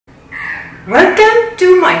Welcome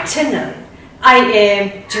to my channel. I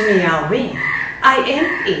am Junior Wing. I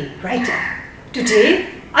am a writer. Today,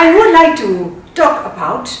 I would like to talk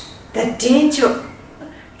about the danger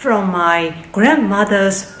from my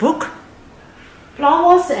grandmother's book,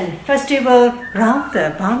 Flowers and Festival Round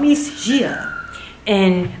the Burmese Year,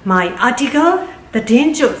 and my article, The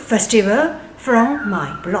Thadingyut Festival, from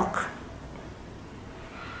my blog.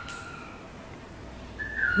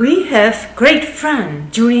 We have great fun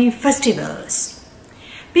during festivals.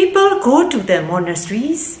 People go to the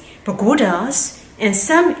monasteries, pagodas, and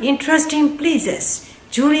some interesting places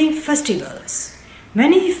during festivals.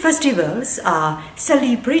 Many festivals are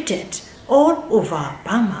celebrated all over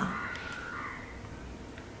Burma.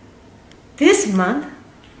 This month,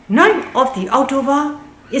 9th of October,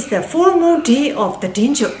 is the formal day of the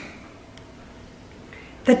Thadingyut.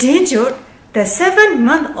 The Thadingyut, the 7th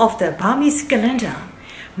month of the Burmese calendar,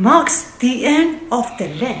 marks the end of the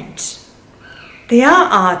Lent. There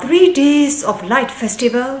are 3 days of light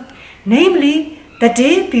festival, namely the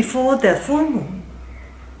day before the full moon,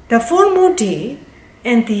 the full moon day,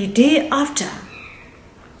 and the day after.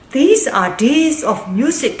 These are days of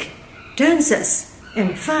music, dances,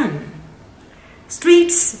 and fun.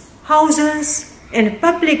 Streets, houses, and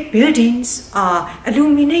public buildings are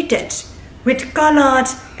illuminated with colored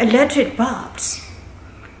electric bulbs.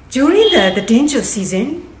 During the Thadingyut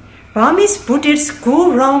season, Burmese Buddhists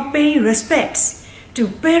go around paying respects to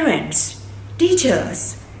parents,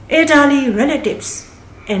 teachers, elderly relatives,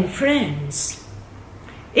 and friends.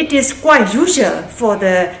 It is quite usual for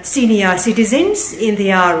the senior citizens in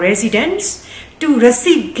their residence to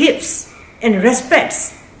receive gifts and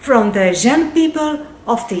respects from the young people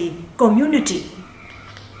of the community.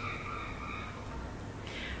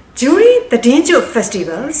 During the Thadingyut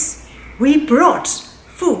festivals, we brought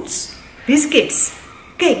foods, biscuits,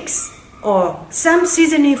 cakes, or some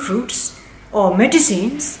seasoning fruits or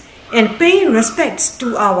medicines, and paying respects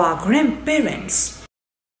to our grandparents.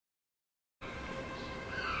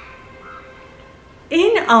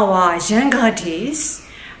 In our younger days,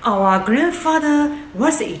 our grandfather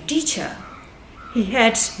was a teacher. He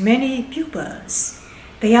had many pupils.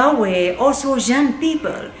 There were also young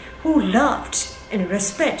people who loved and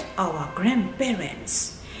respected our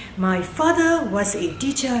grandparents. My father was a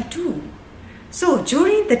teacher too. So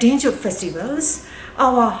during the Thadingyut festivals,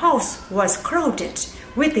 our house was crowded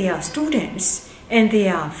with their students and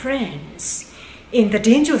their friends. In the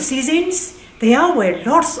Thadingyut seasons, there were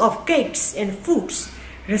lots of cakes and foods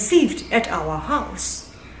received at our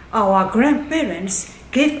house. Our grandparents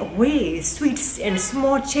gave away sweets and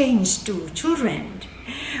small change to children.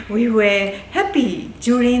 We were happy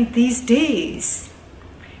during these days.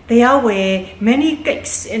 There were many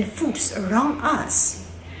cakes and foods around us.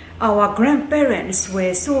 Our grandparents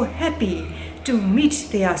were so happy to meet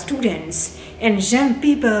their students and young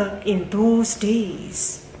people in those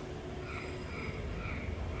days.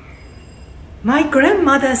 My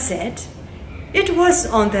grandmother said it was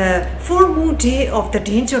on the full moon day of the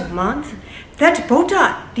Thadingyut month that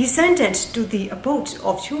Buddha descended to the abode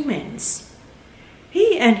of humans.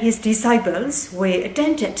 He and his disciples were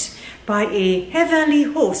attended by a heavenly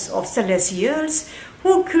host of celestials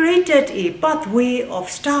who created a pathway of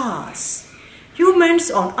stars. Humans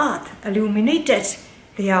on earth illuminated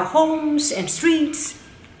their homes and streets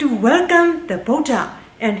to welcome the Buddha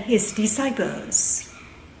and his disciples.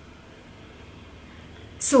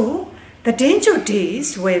 So, the Thadingyut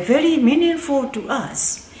days were very meaningful to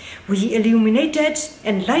us. We illuminated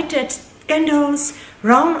and lighted candles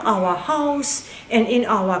round our house and in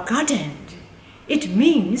our garden. It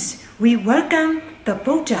means we welcome the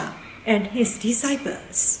Buddha and his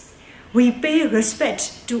disciples. We pay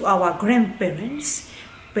respect to our grandparents,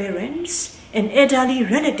 parents, and elderly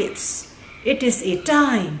relatives. It is a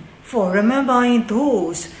time for remembering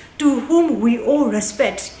those to whom we owe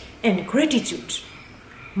respect and gratitude.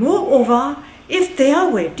 Moreover, if there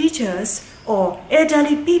were teachers or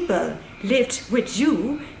elderly people lived with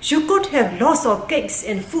you, you could have lots of cakes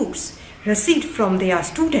and foods received from their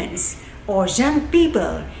students or young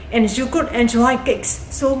people, and you could enjoy cakes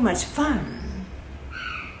so much fun.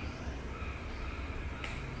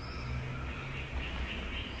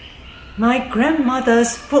 My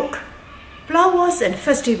grandmother's book, Flowers and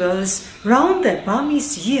Festivals Round the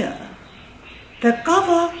Burmese Year. The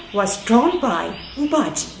cover was drawn by U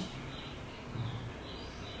Ba Kyi.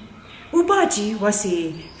 U Ba Kyi was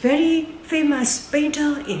a very famous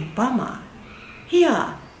painter in Burma.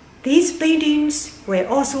 Here, these paintings were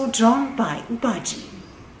also drawn by U Ba Kyi.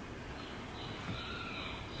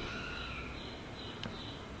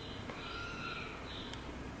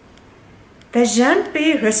 The young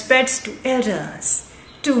pay respects to elders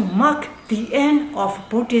to mark the end of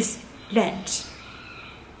Buddhist Lent.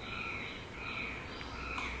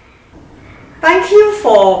 Thank you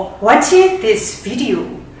for watching this video.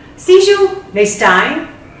 See you next time.